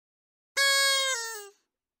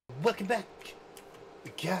Welcome back,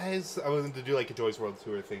 guys. I wanted to do like a Joy's World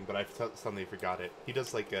Tour thing, but I suddenly forgot it. He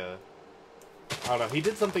does like a... I don't know. He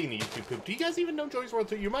did something in the YouTube poop. Do you guys even know Joy's World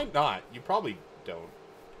Tour? You might not. You probably don't.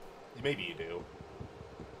 Maybe you do.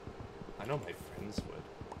 I know my friends would.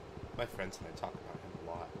 My friends and I talk about him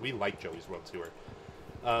a lot. We like Joey's World Tour.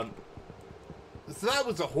 So that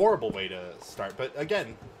was a horrible way to start. But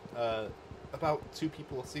again, about 2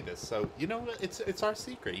 people will see this. So, you know, it's our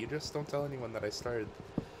secret. You just don't tell anyone that I started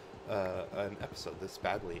an episode this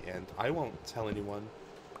badly. And I won't tell anyone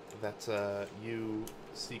that you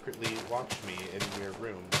secretly watch me in your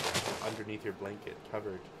room, underneath your blanket,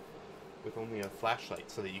 covered with only a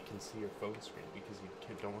flashlight so that you can see your phone screen, because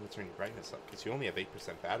you don't want to turn your brightness up, because you only have 8%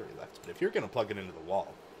 battery left. But if you're going to plug it into the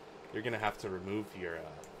wall, you're going to have to remove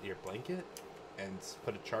your blanket and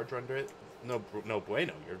put a charger under it. No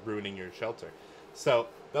bueno, you're ruining your shelter. So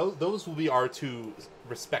those will be our 2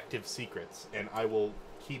 respective secrets, and I will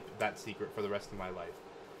keep that secret for the rest of my life,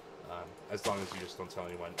 as long as you just don't tell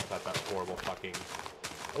anyone about that horrible fucking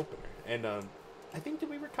opener. And I think, did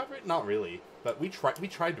we recover it? Not really, but we tried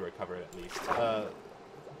to recover it at least.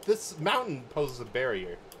 This mountain poses a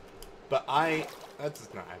barrier, but that's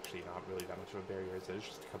not really that much of a barrier, is it?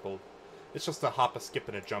 It's just a hop, a skip,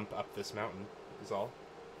 and a jump up this mountain, is all.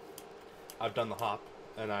 I've done the hop,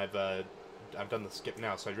 and I've done the skip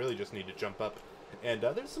now, so I really just need to jump up. And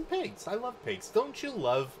there's some pigs. I love pigs. Don't you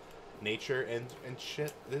love nature and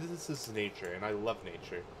shit? This is nature, and I love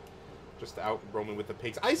nature. Just out roaming with the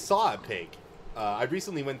pigs. I saw a pig. I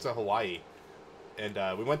recently went to Hawaii, and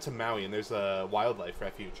we went to Maui, and there's a wildlife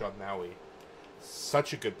refuge on Maui.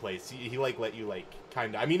 Such a good place. He like let you like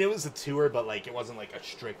kind of. I mean, it was a tour, but like it wasn't like a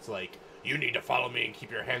strict like you need to follow me and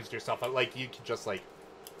keep your hands to yourself. Like you could just like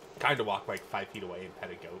kind of walk like 5 feet away and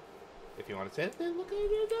pet a goat if you want to say, hey, look,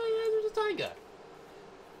 there's a tiger.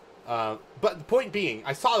 But the point being,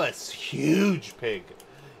 I saw this huge pig.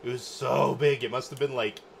 It was so big. It must have been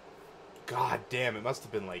like, god damn, it must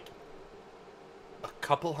have been like a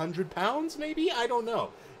couple 100 pounds, maybe? I don't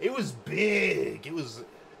know. It was big. It was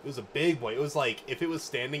a big boy. It was like, if it was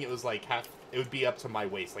standing, it was like it would be up to my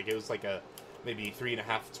waist. Like, it was like a maybe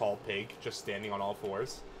 3.5 tall pig just standing on all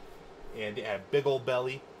 4s. And it had a big old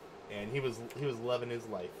belly. And he was loving his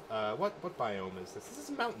life. What biome is this? This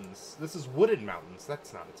is mountains. This is wooded mountains.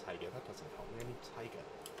 That's not a taiga. That doesn't help me. I need taiga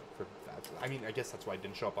for that. I mean, I guess that's why it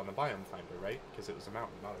didn't show up on the biome finder, right? Because it was a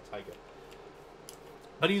mountain, not a taiga.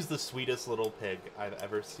 But he's the sweetest little pig I've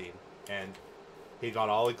ever seen. And he got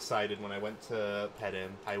all excited when I went to pet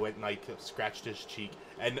him. I went and like scratched his cheek.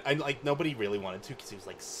 And like nobody really wanted to, because he was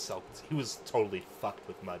like soaked. He was totally fucked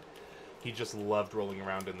with mud. He just loved rolling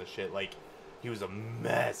around in the shit. Like, he was a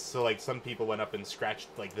mess. So, like, some people went up and scratched,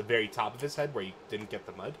 like, the very top of his head where he didn't get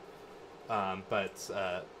the mud.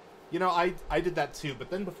 You know, I did that too.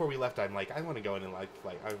 But then before we left, I'm like, I want to go in and, like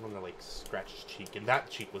I want to, like, scratch his cheek. And that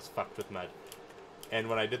cheek was fucked with mud. And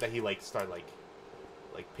when I did that, he, like, started, like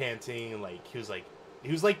panting. And, like, he was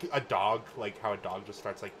like a dog. Like, how a dog just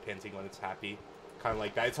starts, like, panting when it's happy. Kind of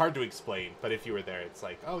like that. It's hard to explain. But if you were there, it's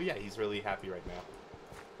like, oh, yeah, he's really happy right now.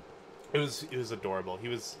 It was adorable. He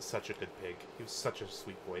was such a good pig. He was such a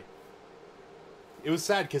sweet boy. It was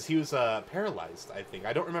sad because he was paralyzed, I think.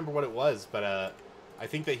 I don't remember what it was, but I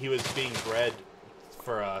think that he was being bred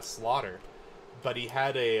for slaughter. But he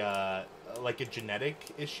had a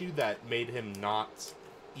genetic issue that made him not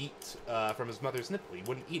eat from his mother's nipple. He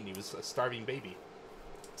wouldn't eat, and he was a starving baby.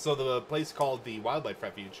 So the place called the Wildlife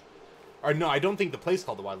Refuge... Or no, I don't think the place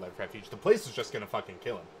called the Wildlife Refuge. The place was just going to fucking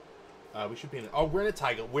kill him. We should be in... Oh, we're in a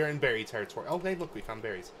taiga. We're in berry territory. Oh, hey, look, we found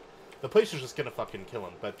berries. The place was just gonna fucking kill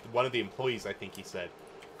him, but one of the employees, I think he said,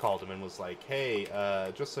 called him and was like, hey,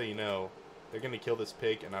 just so you know, they're gonna kill this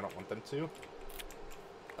pig, and I don't want them to.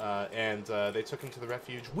 They took him to the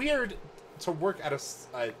refuge. Weird to work at a...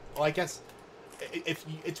 well, I guess...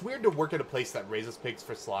 It's weird to work at a place that raises pigs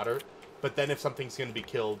for slaughter, but then if something's gonna be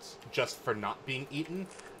killed just for not being eaten,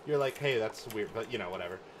 you're like, hey, that's weird, but, you know,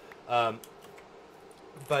 whatever.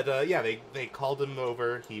 Yeah, they called him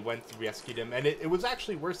over, he went, rescued him, and it was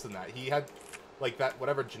actually worse than that. He had, like, that,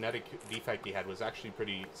 whatever genetic defect he had was actually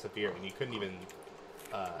pretty severe, and he couldn't even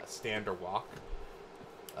stand or walk.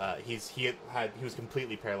 He was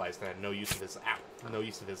completely paralyzed and had no use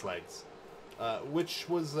of his legs. Which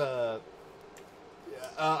was,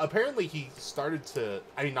 apparently he started to,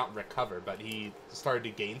 I mean, not recover, but he started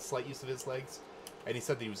to gain slight use of his legs, and he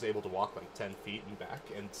said that he was able to walk, like, 10 feet and back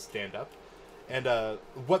and stand up. And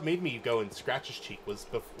what made me go and scratch his cheek was,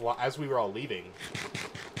 as we were all leaving,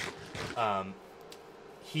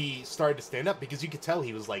 he started to stand up, because you could tell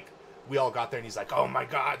he was like, we all got there, and he's like, oh my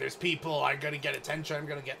god, there's people, I'm gonna get attention, I'm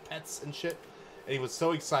gonna get pets and shit. And he was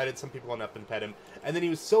so excited, some people went up and pet him. And then he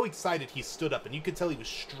was so excited, he stood up, and you could tell he was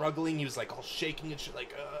struggling. He was, like, all shaking and shit,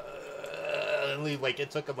 like, and he, like, it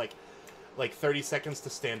took him, like 30 seconds to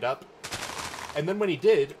stand up. And then when he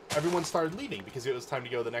did, everyone started leaving because it was time to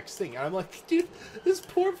go to the next thing. And I'm like, dude, this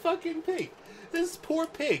poor fucking pig. This poor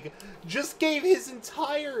pig just gave his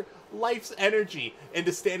entire life's energy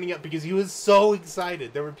into standing up because he was so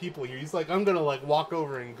excited. There were people here. He's like, I'm gonna, like, walk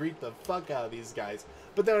over and greet the fuck out of these guys.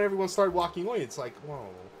 But then everyone started walking away. It's like, whoa,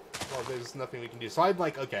 well, there's nothing we can do. So I'm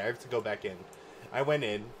like, okay, I have to go back in. I went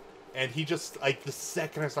in, and he just, like, the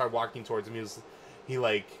second I started walking towards him, he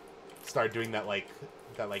like, started doing that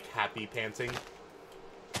happy panting.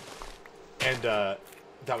 And,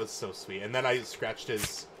 that was so sweet. And then I scratched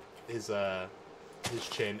his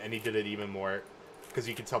chin, and he did it even more. Because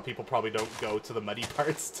you can tell people probably don't go to the muddy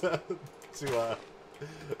parts to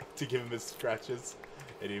give him his scratches.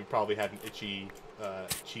 And he probably had an itchy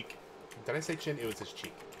cheek. Did I say chin? It was his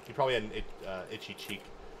cheek. He probably had an itchy cheek,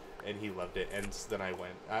 and he loved it. And then I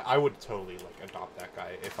went. I would totally, like, adopt that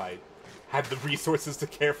guy if I had the resources to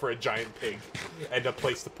care for a giant pig and a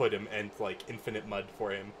place to put him and, like, infinite mud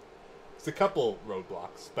for him. It's a couple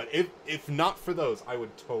roadblocks, but if not for those, I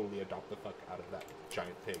would totally adopt the fuck out of that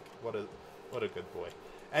giant pig. What a good boy.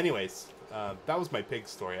 Anyways, that was my pig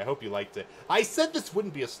story. I hope you liked it. I said this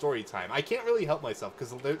wouldn't be a story time. I can't really help myself,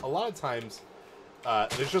 because a lot of times,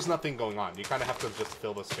 there's just nothing going on. You kind of have to just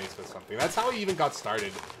fill the space with something. That's how I even got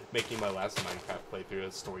started making my last Minecraft playthrough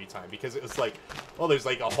as story time, because it was like, well, there's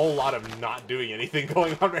like a whole lot of not doing anything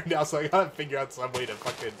going on right now, so I gotta figure out some way to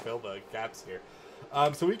fucking fill the gaps here.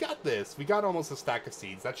 So we got this. We got almost a stack of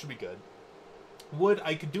seeds. That should be good. Wood,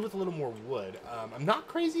 I could do with a little more wood. I'm not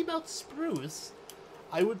crazy about spruce.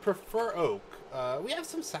 I would prefer oak. We have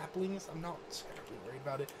some saplings. I'm not terribly worried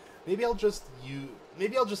about it. Maybe I'll just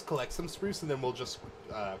collect some spruce and then we'll just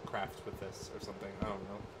craft with this or something. I don't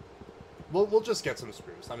know. We'll just get some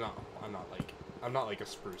spruce. I'm not like a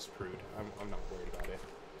spruce prude. I'm not worried about it.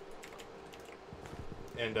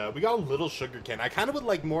 And we got a little sugarcane. I kind of would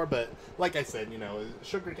like more, but like I said, you know,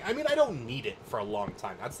 sugarcane. I mean, I don't need it for a long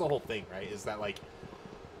time. That's the whole thing, right? Is that, like,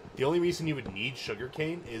 the only reason you would need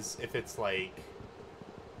sugarcane is if it's like,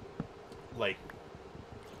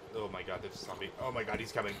 oh my god, there's a zombie. Oh my god,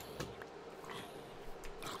 he's coming.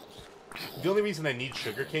 The only reason I need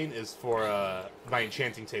sugarcane is for my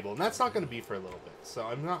enchanting table, and that's not going to be for a little bit. So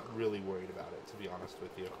I'm not really worried about it, to be honest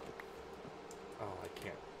with you. Oh, I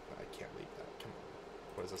can't leave that. Come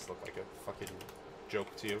on. What does this look like? A fucking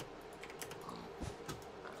joke to you?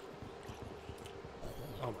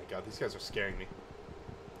 Oh my god, these guys are scaring me.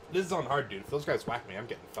 This is on hard, dude. If those guys whack me, I'm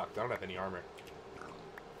getting fucked. I don't have any armor.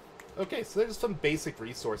 Okay, so there's some basic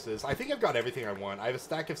resources. I think I've got everything I want. I have a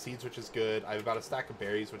stack of seeds, which is good. I have about a stack of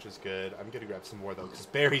berries, which is good. I'm gonna grab some more, though, because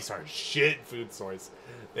berries are shit food source.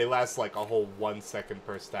 They last, like, a whole 1 second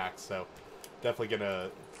per stack, so definitely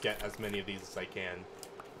gonna get as many of these as I can.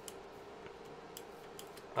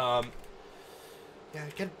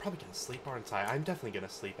 Yeah, probably gonna sleep, aren't I? I'm definitely gonna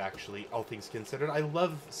sleep, actually, all things considered. I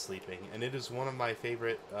love sleeping, and it is one of my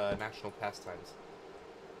favorite national pastimes.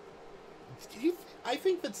 I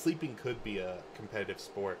think that sleeping could be a competitive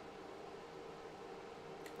sport.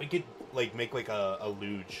 We could, like, make, like, a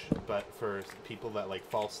luge, but for people that, like,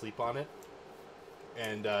 fall asleep on it.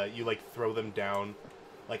 And, you, like, throw them down,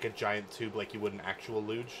 like, a giant tube like you would an actual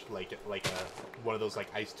luge. Like one of those, like,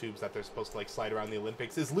 ice tubes that they're supposed to, like, slide around the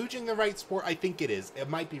Olympics. Is luging the right sport? I think it is. It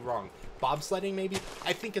might be wrong. Bobsledding, maybe?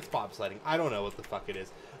 I think it's bobsledding. I don't know what the fuck it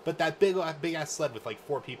is. But that big-ass sled with, like,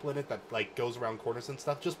 4 people in it that, like, goes around corners and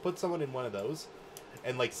stuff, just put someone in one of those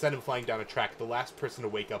and, like, send him flying down a track. The last person to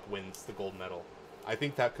wake up wins the gold medal. I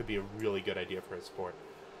think that could be a really good idea for a sport.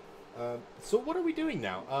 So what are we doing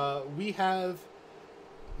now? We have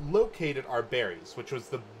located our berries, which was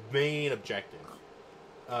the main objective.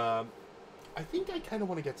 I think I kind of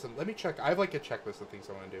want to get some... Let me check. I have, like, a checklist of things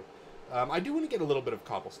I want to do. I do want to get a little bit of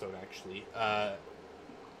cobblestone, actually. I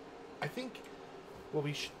think... What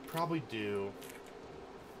we should probably do...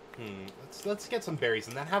 Let's get some berries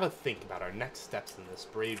and then have a think about our next steps in this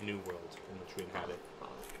brave new world in which we inhabit.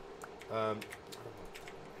 I don't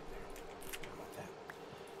want that.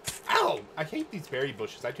 Ow! I hate these berry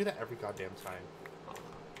bushes. I do that every goddamn time.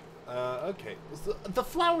 Okay. The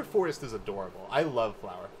flower forest is adorable. I love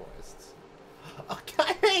flower forests.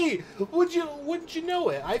 Okay! Wouldn't you know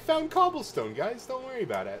it? I found cobblestone, guys. Don't worry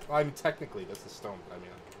about it. Well, I mean, technically, this is stone, but I mean,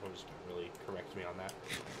 I'm just gonna really correct me on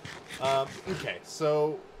that. Okay,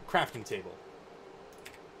 so... Crafting table.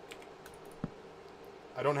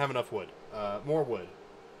 I don't have enough wood. More wood.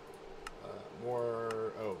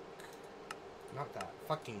 More oak. Not that.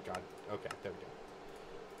 Fucking god. Okay, there we go.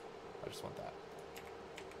 I just want that.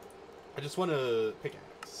 I just want a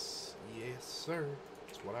pickaxe. Yes, sir.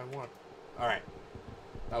 That's what I want. Alright.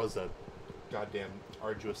 That was a goddamn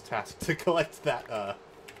arduous task to collect that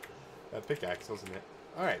pickaxe, wasn't it?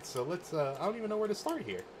 Alright, so let's, I don't even know where to start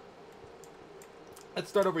here. Let's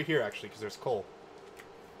start over here, actually, because there's coal.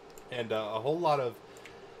 And a whole lot of,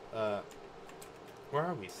 where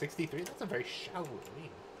are we? 63? That's a very shallow ravine.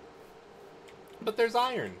 But there's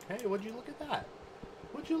iron. Hey, would you look at that?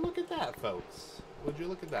 Would you look at that, folks? Would you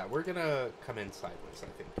look at that? We're gonna come in sideways, I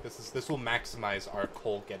think. This will maximize our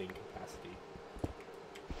coal getting capacity.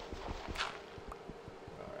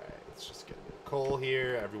 Alright, let's just get a bit of coal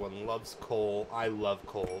here. Everyone loves coal. I love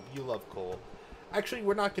coal. You love coal. Actually,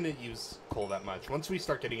 we're not gonna use coal that much. Once we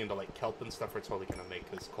start getting into like kelp and stuff, we're totally gonna make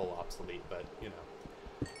this coal obsolete, but you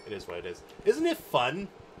know, it is what it is. Isn't it fun?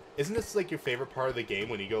 Isn't this like your favorite part of the game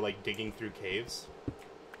when you go like digging through caves?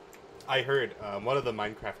 I heard one of the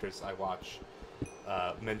Minecrafters I watch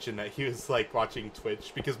mentioned that he was like watching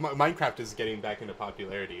Twitch because Minecraft is getting back into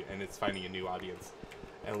popularity and it's finding a new audience.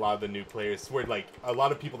 And a lot of the new players, where like a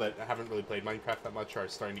lot of people that haven't really played Minecraft that much are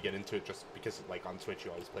starting to get into it just because like on Twitch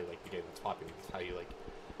you always play like the game that's popular. It's how you like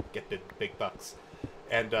get the big bucks.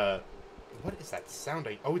 And what is that sound?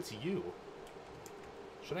 Oh, it's you.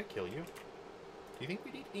 Should I kill you? Do you think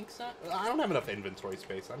we need ink sac? I don't have enough inventory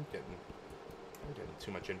space. I'm getting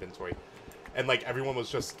too much inventory. And like everyone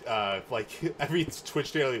was just like every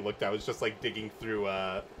Twitch channel you looked at was just like digging through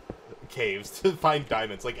caves to find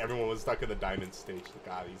diamonds. Like everyone was stuck in the diamond stage.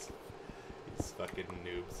 God, these fucking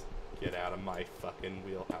noobs. Get out of my fucking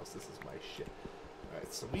wheelhouse. This is my shit.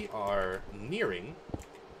 Alright, so we are nearing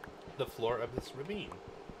the floor of this ravine.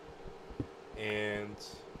 And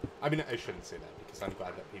I mean, I shouldn't say that because I'm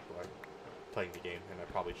glad that people are playing the game, and I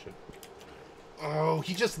probably should. Oh,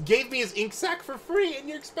 he just gave me his ink sac for free, and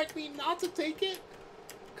you expect me not to take it?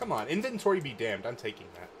 Come on, inventory be damned. I'm taking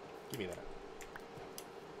that. Give me that.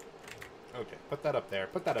 Okay, put that up there.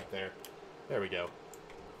 Put that up there. There we go.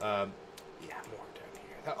 Yeah, more down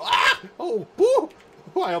here. Ah! Oh, woo!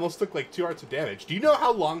 Oh, I almost took like 2 hearts of damage. Do you know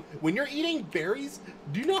how long, when you're eating berries,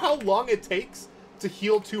 do you know how long it takes to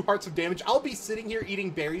heal 2 hearts of damage? I'll be sitting here eating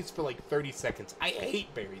berries for like 30 seconds. I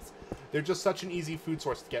hate berries. They're just such an easy food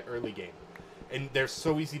source to get early game. And they're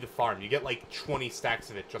so easy to farm. You get like 20 stacks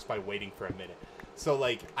of it just by waiting for a minute. So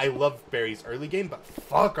like, I love berries early game, but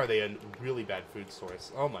fuck are they a really bad food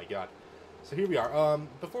source. Oh my god. So here we are.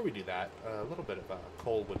 Before we do that, a little bit of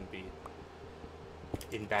coal wouldn't be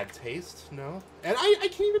in bad taste, no? And I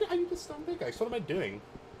can't even, I need a stone pickaxe. What am I doing?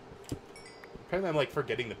 Apparently I'm like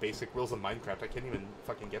forgetting the basic rules of Minecraft. I can't even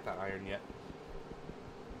fucking get that iron yet.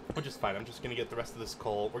 Which is fine. I'm just gonna get the rest of this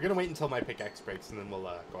coal. We're gonna wait until my pickaxe breaks, and then we'll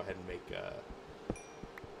go ahead and make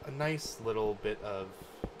a nice little bit of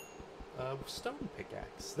stone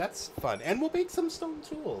pickaxe. That's fun. And we'll make some stone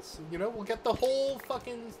tools. You know, we'll get the whole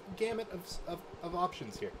fucking gamut of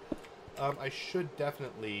options here. I should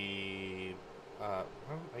definitely... well,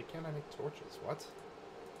 why can't I make torches? What?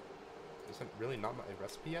 Isn't really not my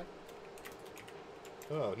recipe yet?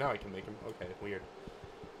 Oh, now I can make them. Okay, weird.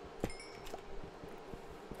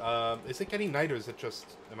 Is it getting night, or is it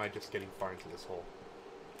just... Am I just getting far into this hole?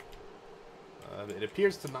 It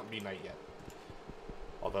appears to not be night yet.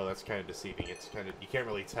 Although that's kind of deceiving. It's kind of... You can't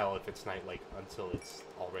really tell if it's night, like, until it's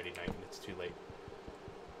already night and it's too late.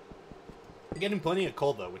 I'm getting plenty of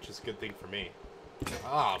coal, though, which is a good thing for me.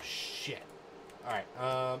 Oh, shit. Alright,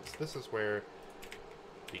 so this is where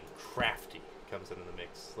being crafty comes into the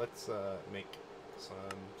mix. Let's, make some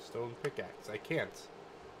stone pickaxe. I can't.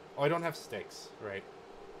 Oh, I don't have sticks. Right.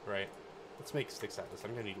 Right. Let's make sticks out of this.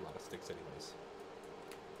 I'm gonna need a lot of sticks anyways.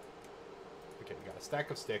 Okay, we got a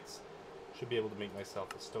stack of sticks. Should be able to make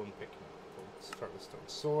myself a stone pick now. We'll start with stone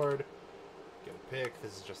sword. Get a pick.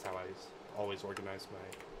 This is just how I always organize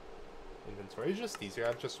my inventory. It's just easier.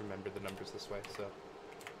 I've just remembered the numbers this way, so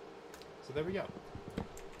there we go.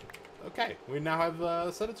 Okay, we now have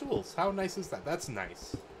a set of tools. How nice is that? That's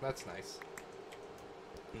nice. That's nice.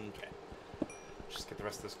 Okay. Just get the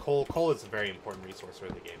rest of this coal. Coal is a very important resource for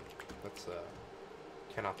the game. That's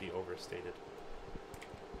cannot be overstated.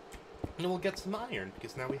 And we'll get some iron,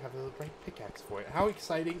 because now we have the right pickaxe for it. How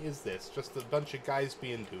exciting is this? Just a bunch of guys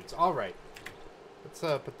being dudes. Alright. Let's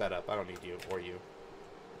put that up. I don't need you or you.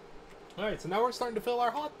 Alright, so now we're starting to fill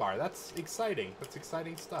our hotbar. That's exciting. That's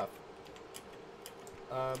exciting stuff.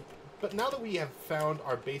 But now that we have found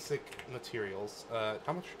our basic materials,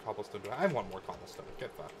 how much cobblestone do I have? I want more cobblestone.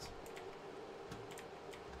 Get fucked.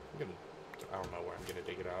 I don't know where I'm gonna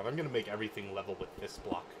dig it out. I'm gonna make everything level with this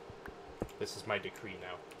block. This is my decree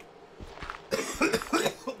now.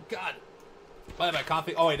 Oh, God. Why am I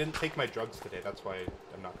coughing? Oh, I didn't take my drugs today. That's why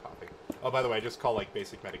I'm not coughing. Oh, by the way, I just call like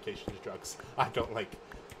basic medications drugs. I don't like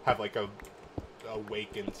have like a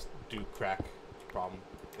wake and do crack problem.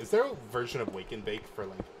 Is there a version of wake and bake for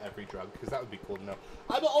like every drug? Because that would be cool to know.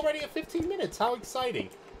 I'm already at 15 minutes. How exciting!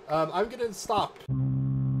 I'm gonna stop.